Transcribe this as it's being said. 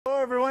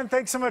everyone.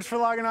 Thanks so much for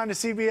logging on to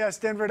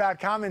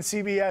CBSDenver.com and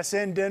CBS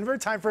in Denver.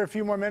 Time for a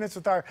few more minutes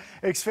with our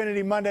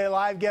Xfinity Monday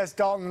Live guest,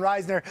 Dalton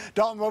Risner.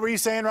 Dalton, what were you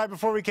saying right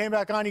before we came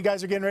back on? You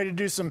guys are getting ready to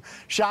do some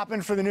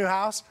shopping for the new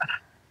house?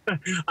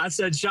 I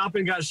said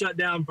shopping got shut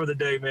down for the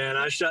day, man.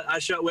 I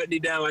shut Whitney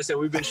down. I said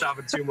we've been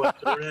shopping too much.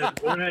 We're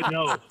heading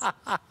home.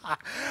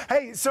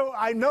 Hey, so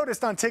I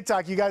noticed on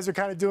TikTok you guys are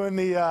kind of doing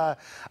the,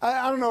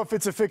 I don't know if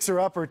it's a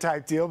fixer-upper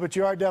type deal, but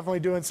you are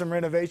definitely doing some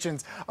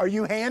renovations. Are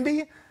you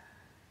handy?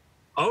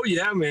 Oh,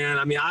 yeah, man.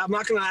 I mean, I'm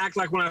not going to act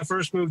like when I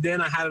first moved in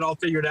I had it all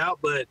figured out,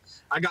 but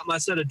I got my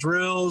set of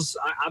drills.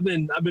 I've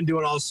been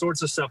doing all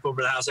sorts of stuff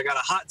over the house. I got a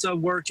hot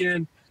tub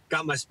working,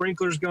 got my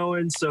sprinklers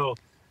going, so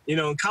 – you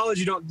know, in college,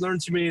 you don't learn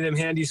too many of them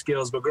handy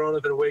skills, but growing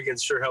up in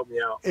Wiggins sure helped me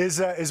out.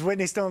 Is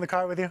Whitney still in the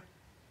car with you?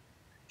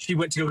 She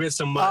went to go get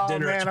some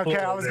dinner. Man, okay.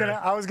 I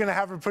was gonna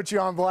have her put you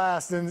on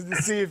blast and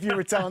see if you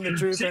were telling the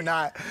truth or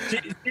not.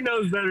 She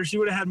knows better. She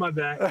would have had my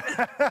back.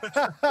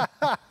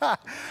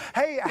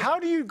 Hey, how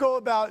do you go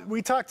about?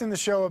 We talked in the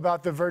show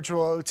about the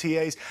virtual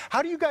OTAs.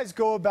 How do you guys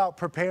go about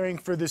preparing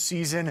for the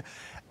season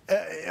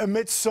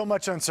amidst so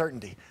much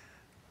uncertainty?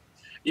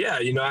 Yeah,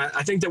 you know,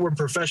 I think that we're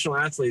professional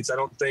athletes. I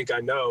don't think I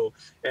know.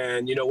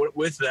 And, you know,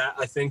 with that,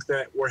 I think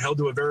that we're held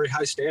to a very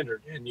high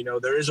standard. And, you know,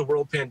 there is a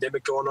world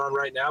pandemic going on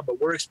right now, but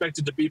we're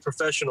expected to be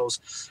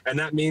professionals. And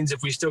that means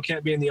if we still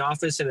can't be in the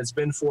office and it's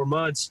been 4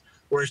 months,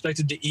 we're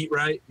expected to eat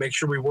right, make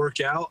sure we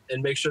work out,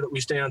 and make sure that we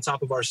stay on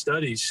top of our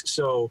studies.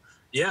 So,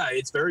 yeah,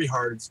 it's very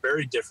hard. It's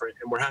very different.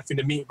 And we're having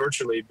to meet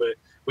virtually, but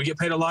we get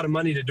paid a lot of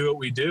money to do what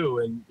we do.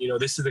 And, you know,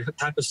 this is the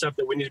type of stuff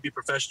that we need to be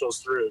professionals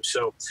through.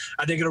 So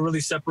I think it'll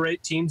really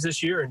separate teams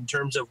this year in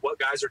terms of what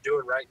guys are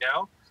doing right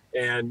now.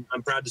 And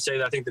I'm proud to say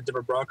that I think the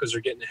Denver Broncos are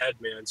getting ahead,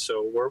 man.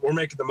 So we're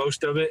making the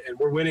most of it, and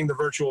we're winning the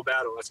virtual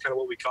battle. That's kind of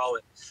what we call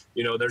it.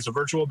 You know, there's a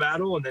virtual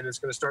battle, and then it's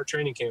going to start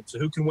training camp. So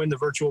who can win the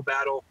virtual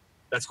battle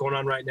that's going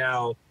on right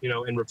now, you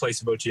know, in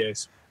replace of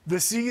OTAs? The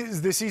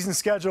season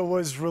schedule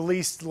was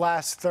released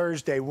last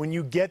Thursday. When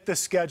you get the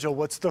schedule,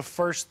 what's the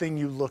first thing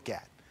you look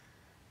at?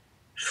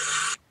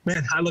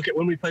 Man, I look at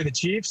when we play the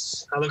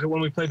Chiefs. I look at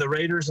when we play the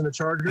Raiders and the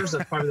Chargers.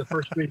 That's probably the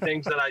first three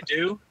things that I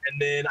do.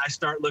 And then I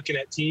start looking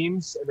at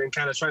teams and then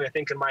kind of trying to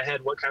think in my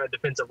head what kind of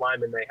defensive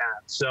linemen they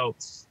have. So,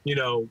 you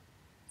know,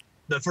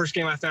 the first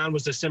game I found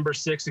was December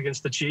 6th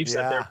against the Chiefs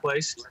at their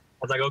place. I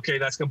was like, okay,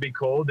 that's going to be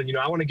cold. And, you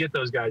know, I want to get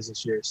those guys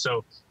this year.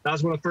 So that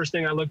was one of the first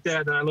things I looked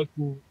at. Then I looked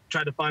and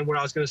tried to find where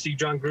I was going to see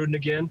John Gruden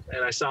again.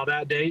 And I saw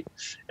that date.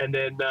 And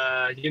then,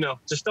 you know,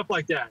 just stuff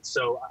like that.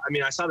 So, I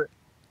mean, I saw the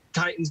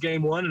Titans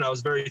game 1, and I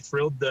was very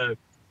thrilled to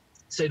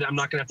say that I'm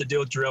not going to have to deal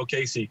with Jarrell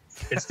Casey.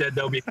 Instead,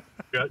 they'll be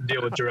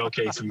deal with Jarrell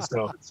Casey.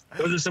 So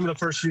those are some of the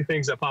first few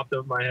things that popped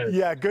up in my head.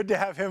 Yeah, good to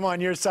have him on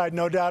your side,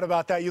 no doubt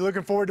about that. You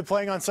looking forward to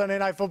playing on Sunday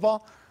Night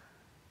Football?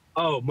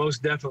 Oh,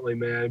 most definitely,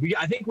 man.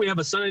 I think we have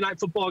a Sunday night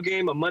football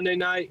game, a Monday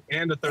night,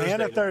 and a Thursday.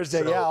 And a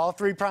Thursday, so, yeah, all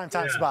three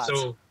primetime spots.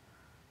 So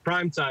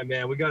primetime,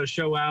 man, we got to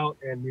show out.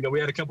 And, you know, we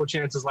had a couple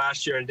chances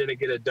last year and didn't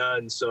get it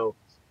done. So,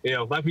 you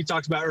know, like we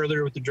talked about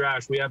earlier with the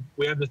draft, we have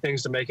the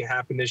things to make it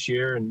happen this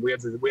year, and we have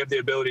the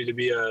ability to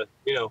be a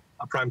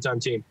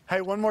primetime team.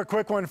 Hey, one more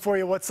quick one for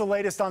you. What's the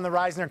latest on the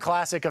Risner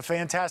Classic, a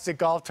fantastic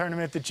golf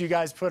tournament that you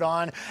guys put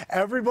on?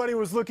 Everybody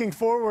was looking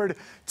forward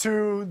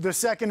to the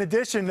second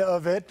edition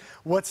of it.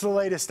 What's the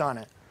latest on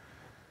it?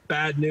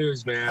 Bad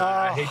news, man.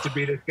 I hate to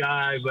be this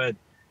guy, but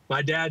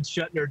my dad's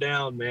shutting her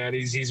down, man.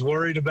 He's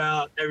worried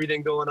about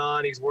everything going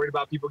on. He's worried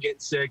about people getting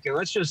sick, and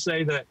let's just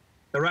say that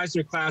the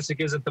Risner Classic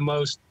isn't the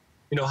most,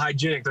 you know,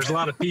 hygienic. There's a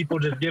lot of people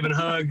just giving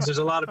hugs. There's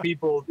a lot of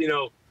people, you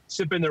know,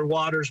 sipping their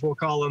waters, we'll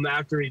call them,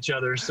 after each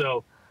other.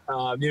 So,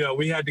 you know,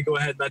 we had to go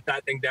ahead and let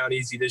that thing down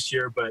easy this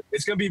year, but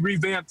it's going to be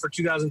revamped for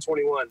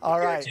 2021.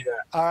 All right.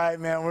 All right,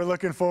 man. We're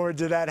looking forward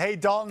to that. Hey,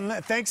 Dalton,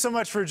 thanks so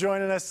much for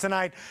joining us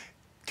tonight.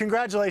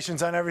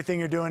 Congratulations on everything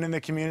you're doing in the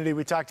community.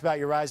 We talked about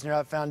your Risner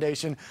Up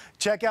Foundation.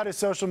 Check out his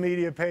social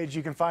media page.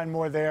 You can find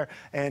more there.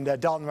 And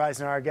Dalton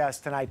Risner, our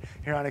guest tonight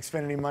here on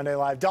Xfinity Monday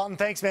Live. Dalton,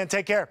 thanks, man.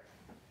 Take care.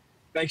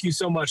 Thank you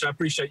so much. I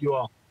appreciate you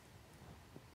all.